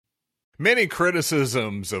Many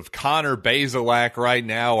criticisms of Connor Bazelak right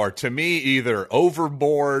now are, to me, either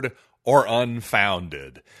overboard or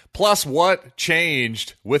unfounded. Plus, what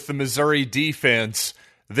changed with the Missouri defense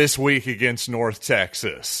this week against North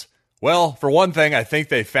Texas? Well, for one thing, I think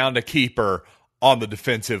they found a keeper on the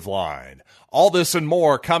defensive line. All this and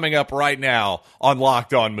more coming up right now on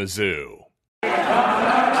Locked On Mizzou.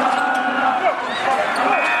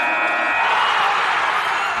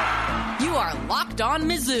 You are Locked On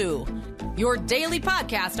Mizzou, your daily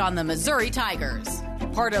podcast on the Missouri Tigers.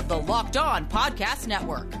 Part of the Locked On Podcast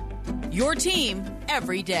Network. Your team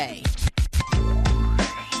every day.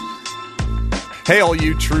 Hey, all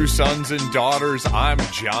you true sons and daughters, I'm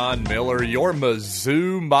John Miller, your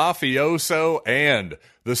Mizzou mafioso and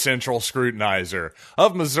the central scrutinizer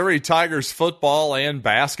of Missouri Tigers football and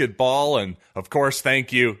basketball. And, of course,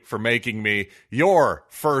 thank you for making me your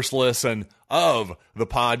first listen of the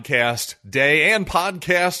podcast day and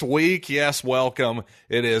podcast week. Yes, welcome.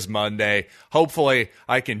 It is Monday. Hopefully,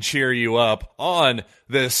 I can cheer you up on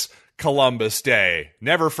this Columbus Day.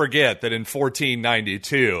 Never forget that in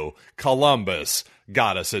 1492, Columbus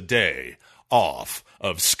got us a day off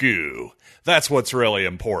of school. That's what's really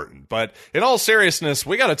important. But in all seriousness,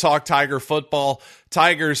 we got to talk Tiger football.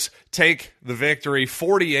 Tigers take the victory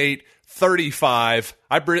 48-35.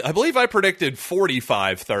 I believe I predicted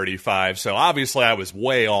 45-35, so obviously I was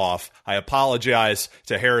way off. I apologize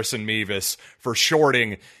to Harrison Mevis for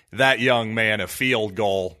shorting that young man a field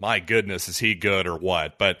goal. My goodness, is he good or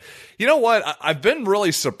what? But you know what? I've been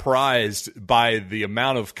really surprised by the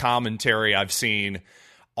amount of commentary I've seen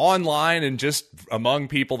online and just among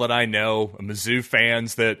people that I know, Mizzou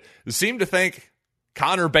fans, that seem to think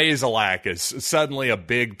Connor Bazelak is suddenly a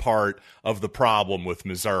big part of the problem with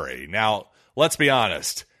Missouri. Now, let's be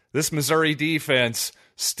honest. This Missouri defense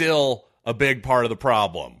still a big part of the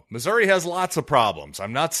problem. Missouri has lots of problems.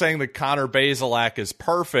 I'm not saying that Connor Bazelak is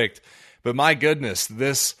perfect, but my goodness,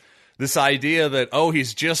 this idea that,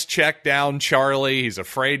 he's just checked down Charlie, he's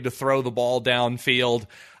afraid to throw the ball downfield.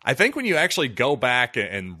 I think when you actually go back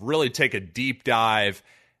and really take a deep dive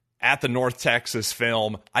at the North Texas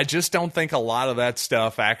film, I just don't think a lot of that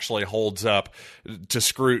stuff actually holds up to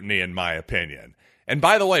scrutiny, in my opinion. And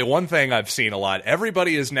by the way, one thing I've seen a lot,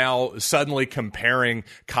 everybody is now suddenly comparing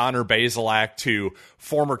Connor Bazelak to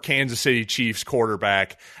former Kansas City Chiefs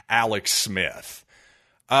quarterback Alex Smith.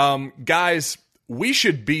 Guys, we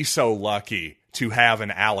should be so lucky to have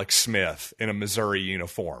an Alex Smith in a Missouri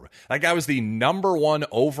uniform. That guy was the number one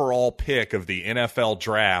overall pick of the NFL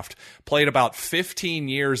draft, played about 15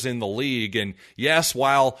 years in the league, and yes,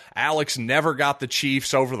 while Alex never got the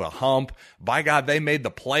Chiefs over the hump, by God, they made the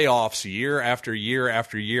playoffs year after year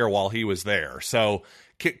after year while he was there. So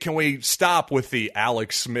can we stop with the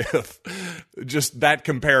Alex Smith? Just that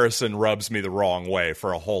comparison rubs me the wrong way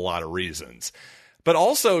for a whole lot of reasons. But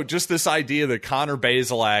also just this idea that Connor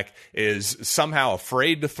Bazelak is somehow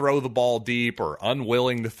afraid to throw the ball deep or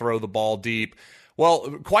unwilling to throw the ball deep.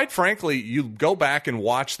 Well, quite frankly, you go back and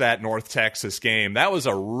watch that North Texas game. That was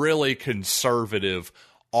a really conservative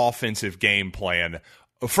offensive game plan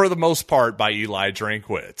for the most part by Eli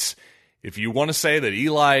Drinkwitz. If you want to say that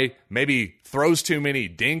Eli maybe throws too many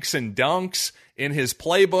dinks and dunks in his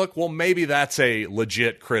playbook, well, maybe that's a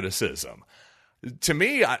legit criticism. To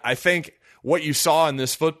me, I think what you saw in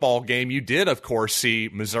this football game, you did, of course, see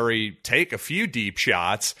Missouri take a few deep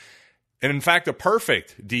shots, and in fact, a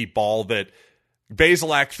perfect deep ball that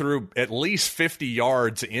Bazelak threw at least 50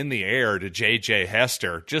 yards in the air to J.J.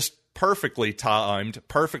 Hester, just perfectly timed,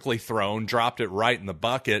 perfectly thrown, dropped it right in the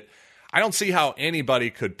bucket. I don't see how anybody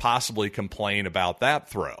could possibly complain about that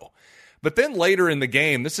throw. But then later in the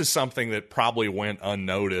game, this is something that probably went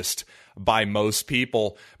unnoticed by most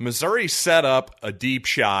people. Missouri set up a deep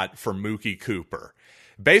shot for Mookie Cooper.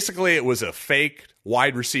 Basically, it was a fake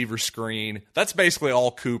wide receiver screen. That's basically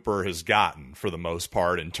all Cooper has gotten for the most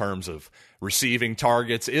part in terms of receiving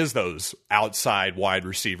targets, is those outside wide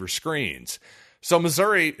receiver screens. So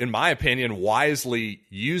Missouri, in my opinion, wisely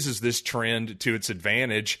uses this trend to its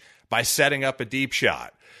advantage by setting up a deep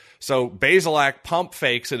shot. So Bazelak pump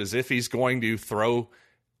fakes it as if he's going to throw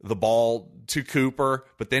the ball to Cooper,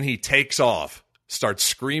 but then he takes off, starts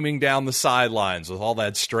screaming down the sidelines with all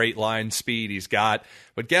that straight line speed he's got.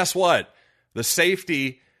 But guess what? The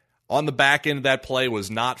safety on the back end of that play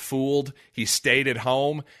was not fooled. He stayed at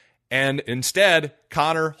home, and instead,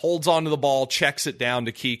 Connor holds onto the ball, checks it down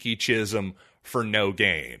to Keke Chisholm for no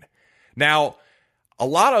gain. Now, a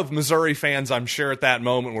lot of Missouri fans, I'm sure at that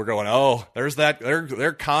moment were going, oh, there's that,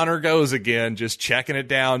 there Connor goes again, just checking it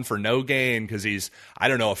down for no gain because he's,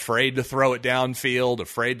 afraid to throw it downfield,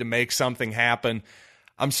 afraid to make something happen.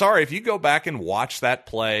 I'm sorry, if you go back and watch that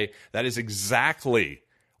play, that is exactly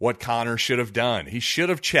what Connor should have done. He should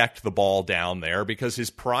have checked the ball down there because his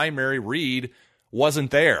primary read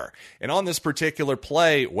wasn't there. And on this particular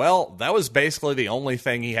play, well, that was basically the only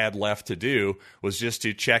thing he had left to do, was just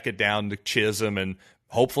to check it down to Chisholm, and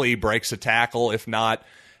hopefully he breaks a tackle. If not,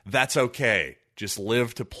 that's okay. Just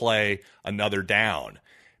live to play another down.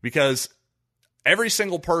 Because every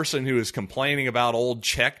single person who is complaining about old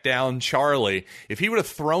check down Charlie, if he would have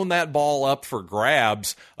thrown that ball up for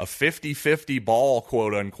grabs, a 50-50 ball,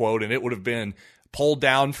 quote unquote, and it would have been pulled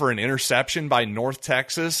down for an interception by North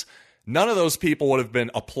Texas, none of those people would have been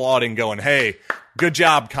applauding, going, hey, good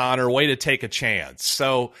job, Connor, way to take a chance.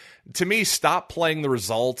 So to me, stop playing the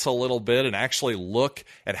results a little bit and actually look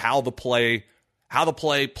at how the play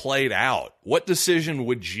played out. What decision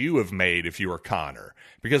would you have made if you were Connor?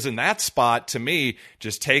 Because in that spot, to me,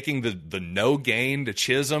 just taking the no gain to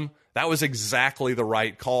Chisholm, that was exactly the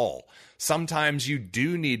right call. Sometimes you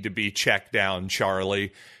do need to be checked down,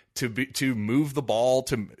 Charlie, to move the ball,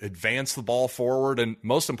 to advance the ball forward, and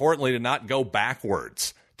most importantly, to not go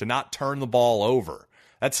backwards, to not turn the ball over.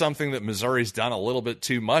 That's something that Missouri's done a little bit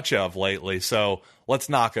too much of lately, so let's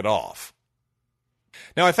knock it off.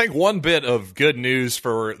 Now, I think one bit of good news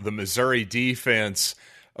for the Missouri defense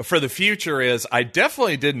for the future is I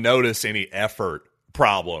definitely didn't notice any effort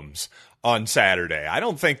problems on Saturday. I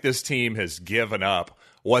don't think this team has given up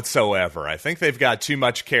whatsoever. I think they've got too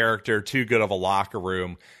much character, too good of a locker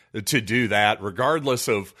room to do that, regardless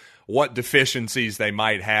of what deficiencies they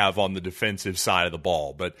might have on the defensive side of the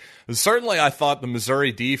ball. But certainly I thought the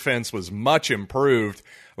Missouri defense was much improved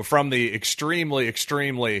from the extremely,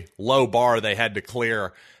 extremely low bar they had to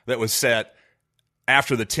clear that was set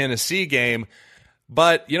after the Tennessee game.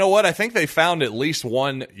 But you know what? I think they found at least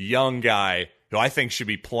one young guy who I think should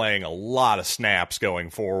be playing a lot of snaps going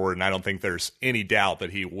forward, and I don't think there's any doubt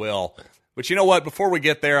that he will. But you know what? Before we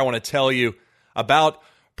get there, I want to tell you about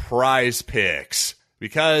Prize Picks,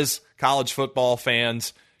 because college football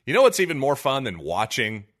fans, you know what's even more fun than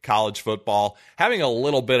watching college football? Having a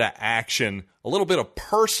little bit of action, a little bit of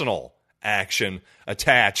personal action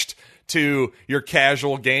attached to your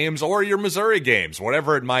casual games or your Missouri games,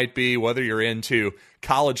 whatever it might be, whether you're into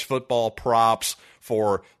college football props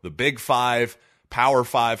for the Big Five, Power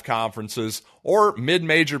Five conferences, or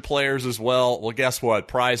mid-major players as well. Well, guess what?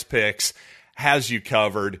 Prize Picks has you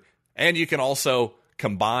covered, and you can also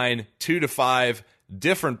combine 2 to 5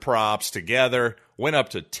 different props together, win up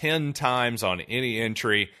to 10 times on any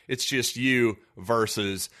entry. It's just you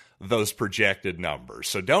versus those projected numbers.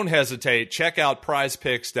 So don't hesitate. Check out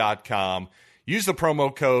prizepicks.com. Use the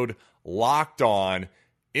promo code LOCKEDON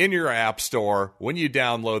in your app store when you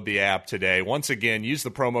download the app today. Once again, use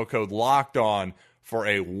the promo code LOCKEDON for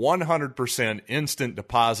a 100% instant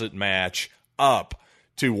deposit match up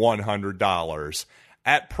to $100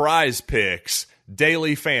 at Prize Picks.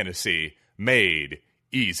 Daily fantasy made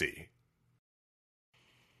easy.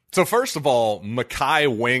 So first of all,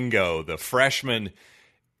 Mekhi Wingo, the freshman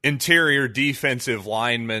interior defensive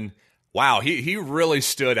lineman, wow, he really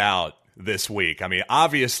stood out this week. I mean,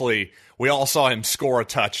 obviously, we all saw him score a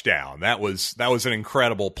touchdown. That was an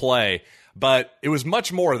incredible play, but it was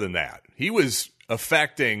much more than that. He was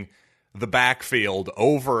affecting the backfield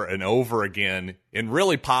over and over again in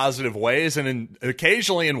really positive ways, and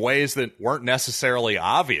occasionally in ways that weren't necessarily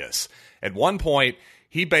obvious. At one point,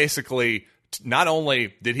 he basically, not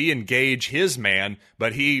only did he engage his man,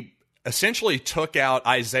 but he essentially took out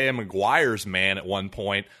Isaiah McGuire's man at one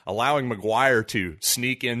point, allowing McGuire to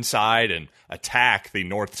sneak inside and attack the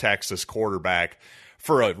North Texas quarterback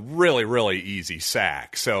for a really, really easy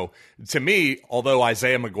sack. So to me, although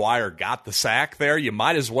Isaiah McGuire got the sack there, you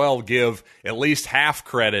might as well give at least half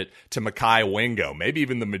credit to Mekhi Wingo, maybe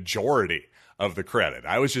even the majority of the credit.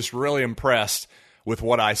 I was just really impressed with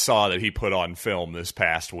what I saw that he put on film this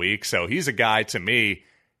past week. So he's a guy, to me,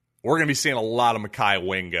 we're going to be seeing a lot of Mekhi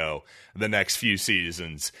Wingo the next few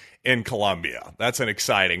seasons in Columbia. That's an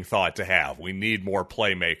exciting thought to have. We need more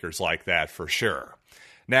playmakers like that for sure.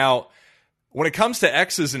 Now, when it comes to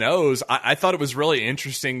X's and O's, I thought it was really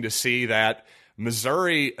interesting to see that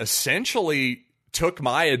Missouri essentially took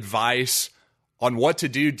my advice on what to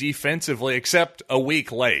do defensively, except a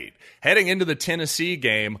week late. Heading into the Tennessee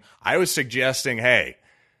game, I was suggesting, hey,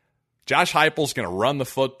 Josh Heupel's going to run the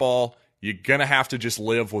football. You're going to have to just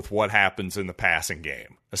live with what happens in the passing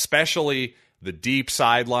game, especially the deep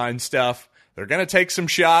sideline stuff. They're going to take some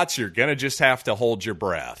shots. You're going to just have to hold your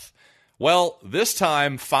breath. Well, this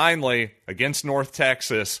time, finally, against North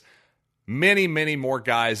Texas, many, many more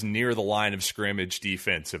guys near the line of scrimmage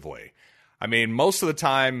defensively. I mean, most of the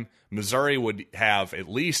time, Missouri would have at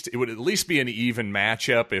least be an even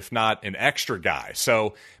matchup, if not an extra guy.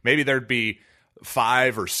 So maybe there'd be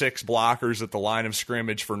 5 or 6 blockers at the line of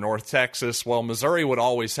scrimmage for North Texas. Well, Missouri would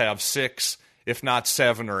always have 6, if not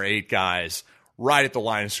 7 or 8 guys right at the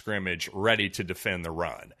line of scrimmage ready to defend the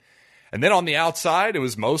run. And then on the outside, it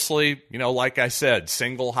was mostly, like I said,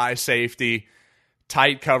 single high safety,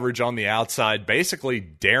 tight coverage on the outside, basically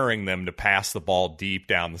daring them to pass the ball deep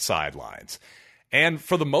down the sidelines. And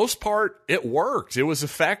for the most part, it worked. It was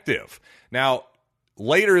effective. Now,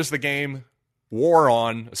 later as the game wore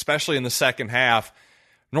on, especially in the second half,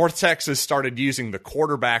 North Texas started using the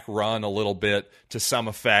quarterback run a little bit to some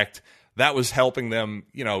effect. That was helping them,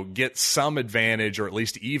 get some advantage or at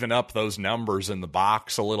least even up those numbers in the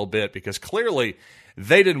box a little bit because clearly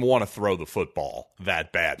they didn't want to throw the football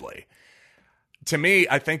that badly. To me,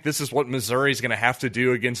 I think this is what Missouri's going to have to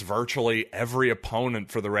do against virtually every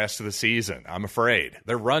opponent for the rest of the season, I'm afraid.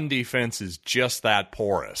 Their run defense is just that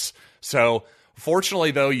porous. So, fortunately,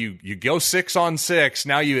 though, you go 6-on-6,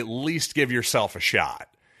 now you at least give yourself a shot.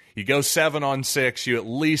 You go 7-on-6, you at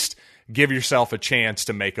least give yourself a chance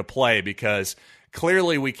to make a play because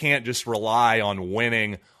clearly we can't just rely on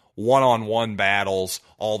winning one-on-one battles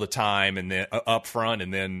all the time and then up front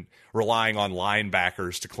and then relying on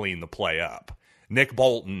linebackers to clean the play up. Nick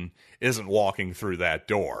Bolton isn't walking through that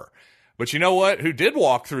door. But you know what? Who did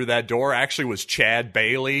walk through that door actually was Chad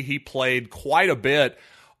Bailey. He played quite a bit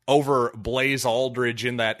over Blaze Aldridge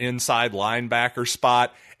in that inside linebacker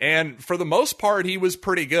spot. And for the most part, he was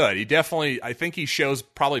pretty good. I think he shows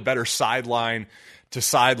probably better sideline to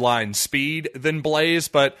sideline speed than Blaze.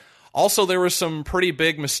 But also there were some pretty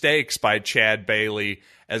big mistakes by Chad Bailey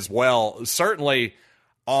as well. Certainly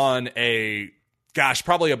on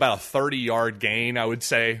probably about a 30-yard gain, I would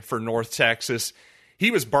say, for North Texas.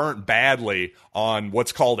 He was burnt badly on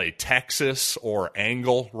what's called a Texas or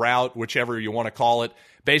angle route, whichever you want to call it.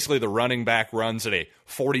 Basically, the running back runs at a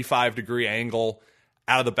 45-degree angle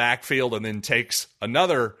out of the backfield and then takes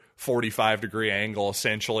another 45-degree angle,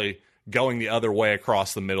 essentially going the other way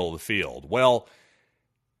across the middle of the field. Well,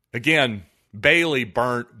 again, Bailey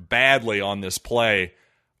burnt badly on this play.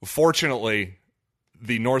 Fortunately,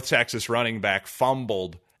 the North Texas running back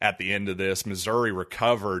fumbled at the end of this. Missouri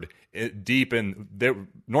recovered deep in.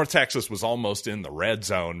 North Texas was almost in the red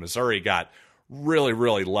zone. Missouri got really,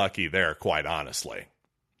 really lucky there, quite honestly.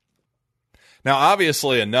 Now,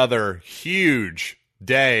 obviously, another huge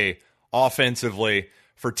day offensively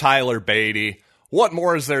for Tyler Beatty. What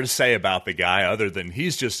more is there to say about the guy other than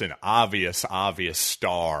he's just an obvious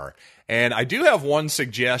star? And I do have one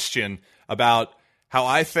suggestion about how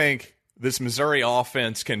I think this Missouri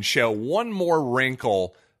offense can show one more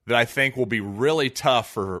wrinkle that I think will be really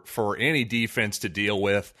tough for any defense to deal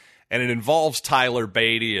with, and it involves Tyler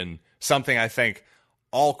Beatty and something I think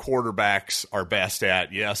all quarterbacks are best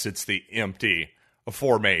at. Yes, it's the empty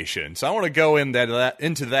formation. So I want to go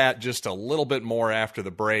into that just a little bit more after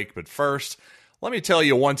the break, but first, let me tell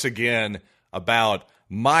you once again about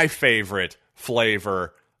my favorite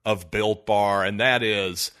flavor of Built Bar, and that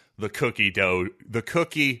is the cookie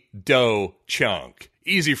dough chunk.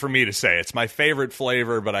 Easy for me to say. It's my favorite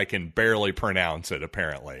flavor, but I can barely pronounce it,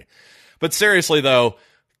 apparently. But seriously, though,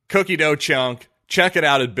 cookie dough chunk, check it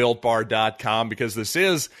out at BuiltBar.com because this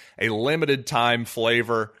is a limited time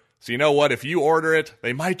flavor. So you know what? If you order it,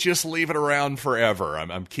 they might just leave it around forever.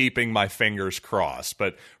 I'm keeping my fingers crossed.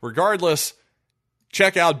 But regardless,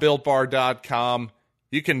 check out BuiltBar.com.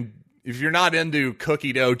 You can... If you're not into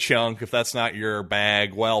cookie dough chunk, if that's not your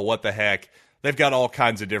bag, well, what the heck? They've got all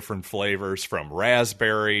kinds of different flavors from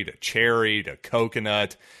raspberry to cherry to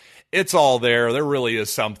coconut. It's all there. There really is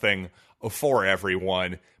something for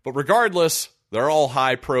everyone. But regardless, they're all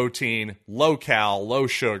high protein, low cal, low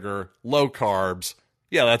sugar, low carbs.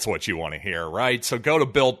 Yeah, that's what you want to hear, right? So go to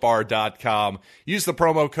BuiltBar.com, use the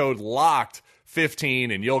promo code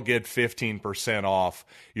LOCKED15, and you'll get 15% off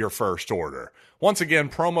your first order. Once again,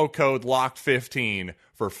 promo code LOCKED15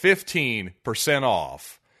 for 15%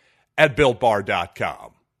 off at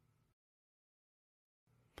BuiltBar.com.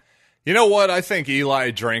 You know what? I think Eli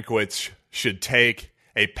Drinkwitz should take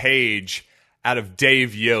a page out of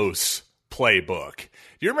Dave Yost's playbook.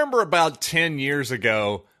 Do you remember about 10 years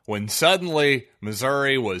ago when suddenly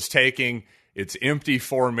Missouri was taking its empty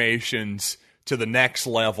formations to the next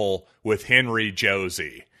level with Henry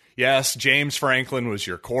Josey? Yes, James Franklin was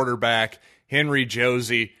your quarterback. Henry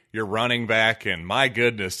Josey, your running back, and my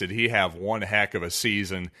goodness, did he have one heck of a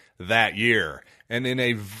season that year. And in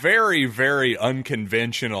a very, very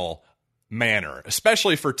unconventional manner,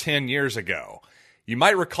 especially for 10 years ago. You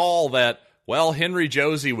might recall that, well, Henry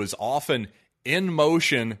Josey was often in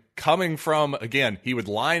motion coming from, again, he would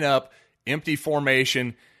line up, empty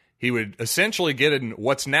formation. He would essentially get in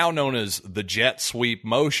what's now known as the jet sweep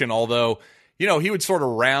motion, although, he would sort of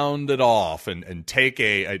round it off and take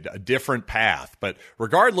a different path. But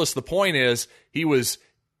regardless, the point is he was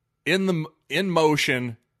in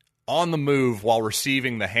motion, on the move while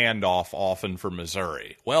receiving the handoff often for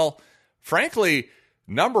Missouri. Well, frankly,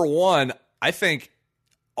 number one, I think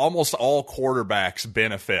almost all quarterbacks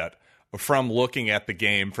benefit from looking at the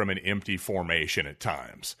game from an empty formation at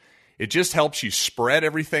times. It just helps you spread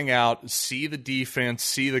everything out, see the defense,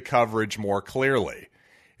 see the coverage more clearly.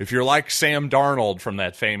 If you're like Sam Darnold from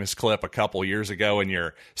that famous clip a couple years ago and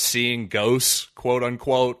you're seeing ghosts, quote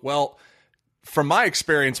unquote, well, from my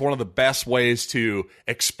experience, one of the best ways to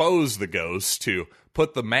expose the ghosts, to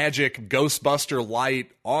put the magic Ghostbuster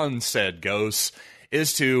light on said ghosts,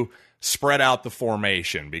 is to spread out the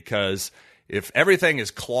formation, because if everything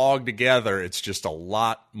is clogged together, it's just a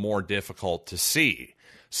lot more difficult to see.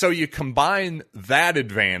 So you combine that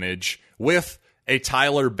advantage with a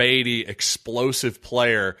Tyler Beatty explosive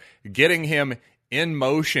player, getting him in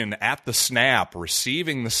motion at the snap,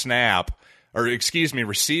 receiving the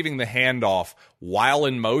handoff while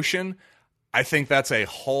in motion. I think that's a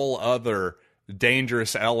whole other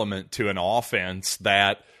dangerous element to an offense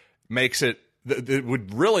that makes it, that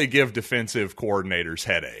would really give defensive coordinators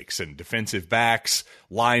headaches, and defensive backs,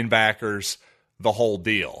 linebackers, the whole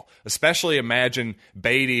deal. Especially imagine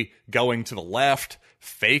Beatty going to the left,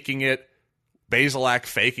 faking it, Bazelak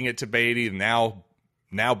faking it to Beatty. Now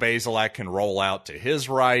Bazelak can roll out to his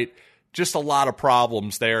right. Just a lot of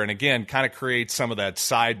problems there. And again, kind of creates some of that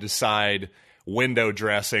side-to-side window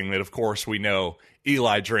dressing that, of course, we know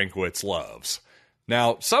Eli Drinkwitz loves.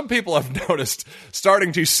 Now, some people have noticed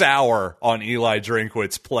starting to sour on Eli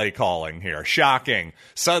Drinkwitz play calling here. Shocking.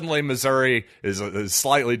 Suddenly, Missouri is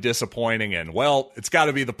slightly disappointing, and, well, it's got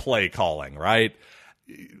to be the play calling, right?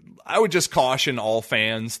 I would just caution all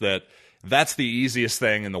fans that that's the easiest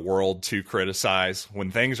thing in the world to criticize.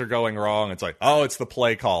 When things are going wrong, it's like, oh, it's the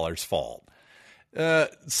play caller's fault.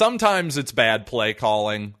 Sometimes it's bad play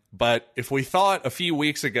calling, but if we thought a few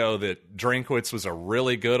weeks ago that Drinkwitz was a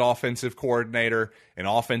really good offensive coordinator, an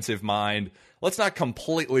offensive mind, let's not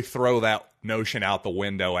completely throw that notion out the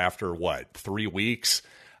window after, 3 weeks?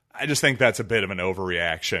 I just think that's a bit of an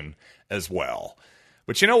overreaction as well.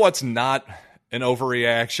 But you know what's not an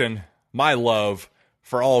overreaction? My love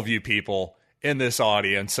for all of you people in this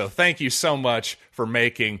audience. So thank you so much for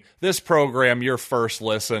making this program your first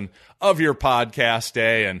listen of your podcast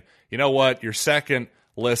day. And you know what? Your second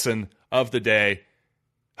listen of the day.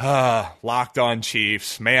 Locked On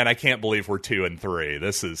Chiefs. Man, I can't believe we're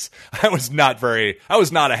 2-3. I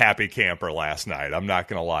was not a happy camper last night. I'm not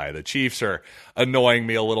going to lie. The Chiefs are annoying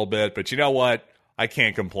me a little bit, but you know what? I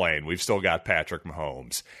can't complain. We've still got Patrick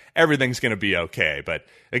Mahomes. Everything's going to be okay. But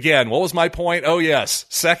again, what was my point? Oh, yes.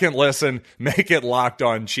 Second listen, make it Locked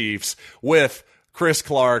On Chiefs with Chris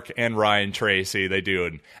Clark and Ryan Tracy. They do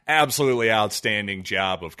an absolutely outstanding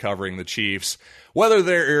job of covering the Chiefs, whether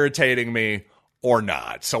they're irritating me or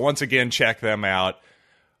not. So once again, check them out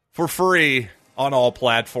for free on all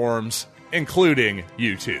platforms, including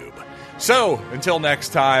YouTube. So until next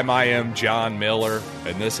time, I am John Miller,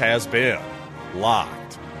 and this has been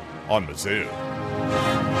Locked on Mizzou.